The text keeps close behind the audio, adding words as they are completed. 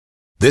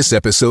This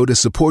episode is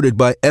supported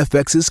by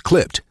FX's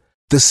Clipped,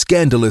 the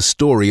scandalous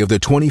story of the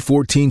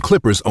 2014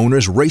 Clippers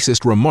owner's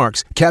racist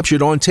remarks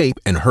captured on tape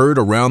and heard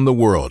around the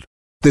world.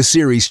 The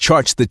series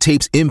charts the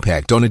tape's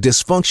impact on a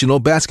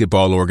dysfunctional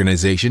basketball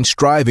organization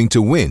striving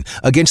to win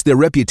against their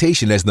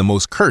reputation as the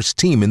most cursed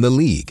team in the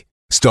league.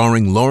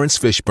 Starring Lawrence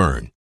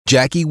Fishburne,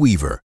 Jackie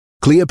Weaver,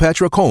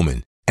 Cleopatra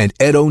Coleman, and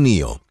Ed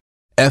O'Neill.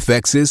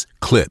 FX's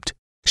Clipped,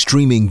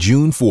 streaming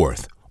June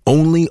 4th,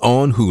 only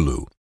on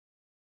Hulu.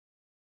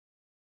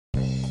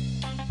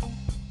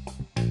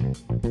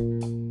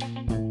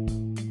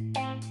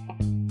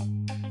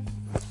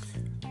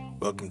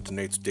 Welcome to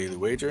Nate's Daily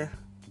Wager.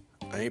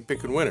 I ain't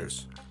picking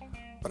winners,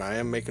 but I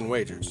am making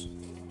wagers.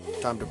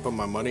 Time to put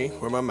my money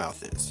where my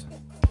mouth is.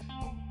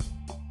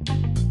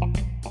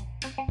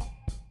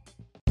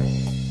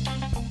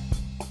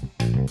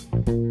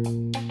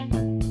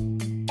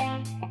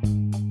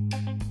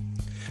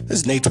 This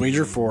is Nate's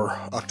Wager for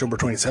October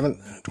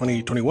 27th,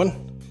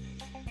 2021.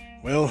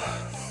 Well,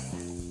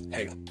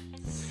 hey,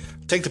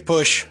 take the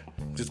push.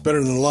 It's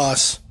better than the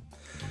loss.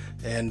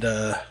 And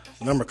the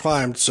number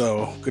climbed,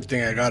 so good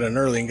thing I got in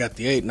early and got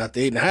the 8, not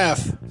the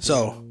 8.5.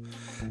 So,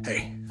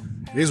 hey,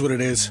 it is what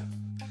it is.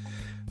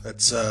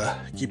 Let's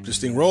keep this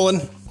thing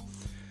rolling.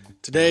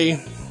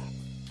 Today,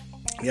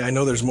 I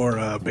know there's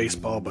more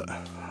baseball, but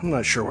I'm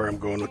not sure where I'm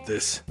going with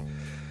this.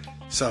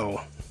 So,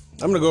 I'm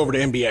going to go over to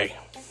NBA.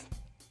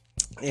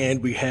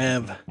 And we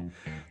have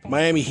the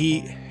Miami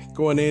Heat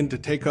going in to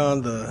take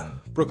on the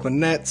Brooklyn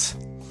Nets.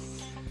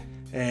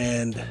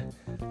 And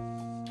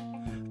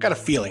I got a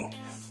feeling,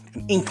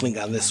 an inkling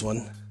on this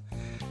one,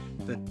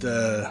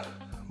 that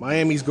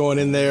Miami's going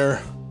in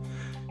there,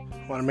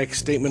 want to make a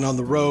statement on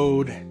the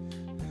road,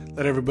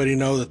 let everybody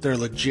know that they're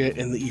legit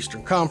in the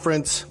Eastern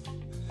Conference.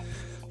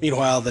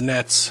 Meanwhile, the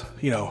Nets,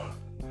 they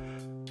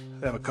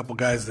have a couple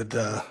guys that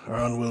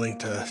are unwilling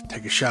to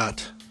take a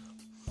shot.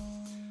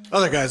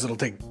 Other guys that'll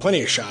take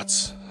plenty of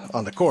shots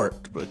on the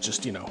court, but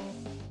just,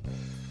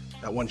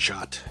 that one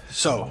shot.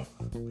 So,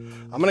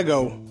 I'm going to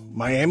go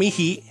Miami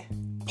Heat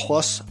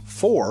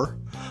 +4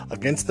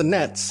 against the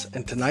Nets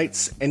in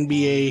tonight's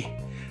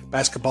NBA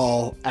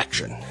basketball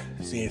action.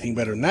 See anything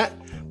better than that?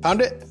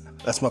 Pound it.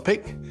 That's my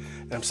pick,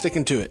 and I'm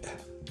sticking to it.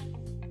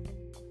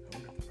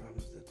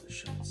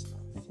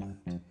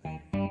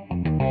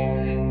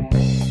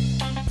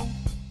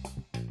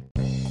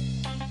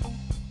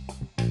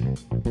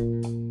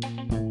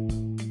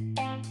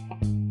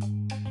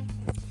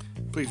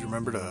 Please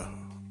remember to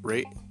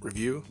rate,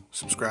 review,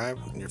 subscribe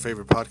in your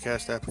favorite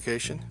podcast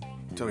application.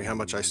 Tell me how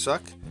much I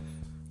suck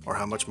or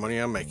how much money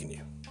I'm making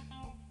you.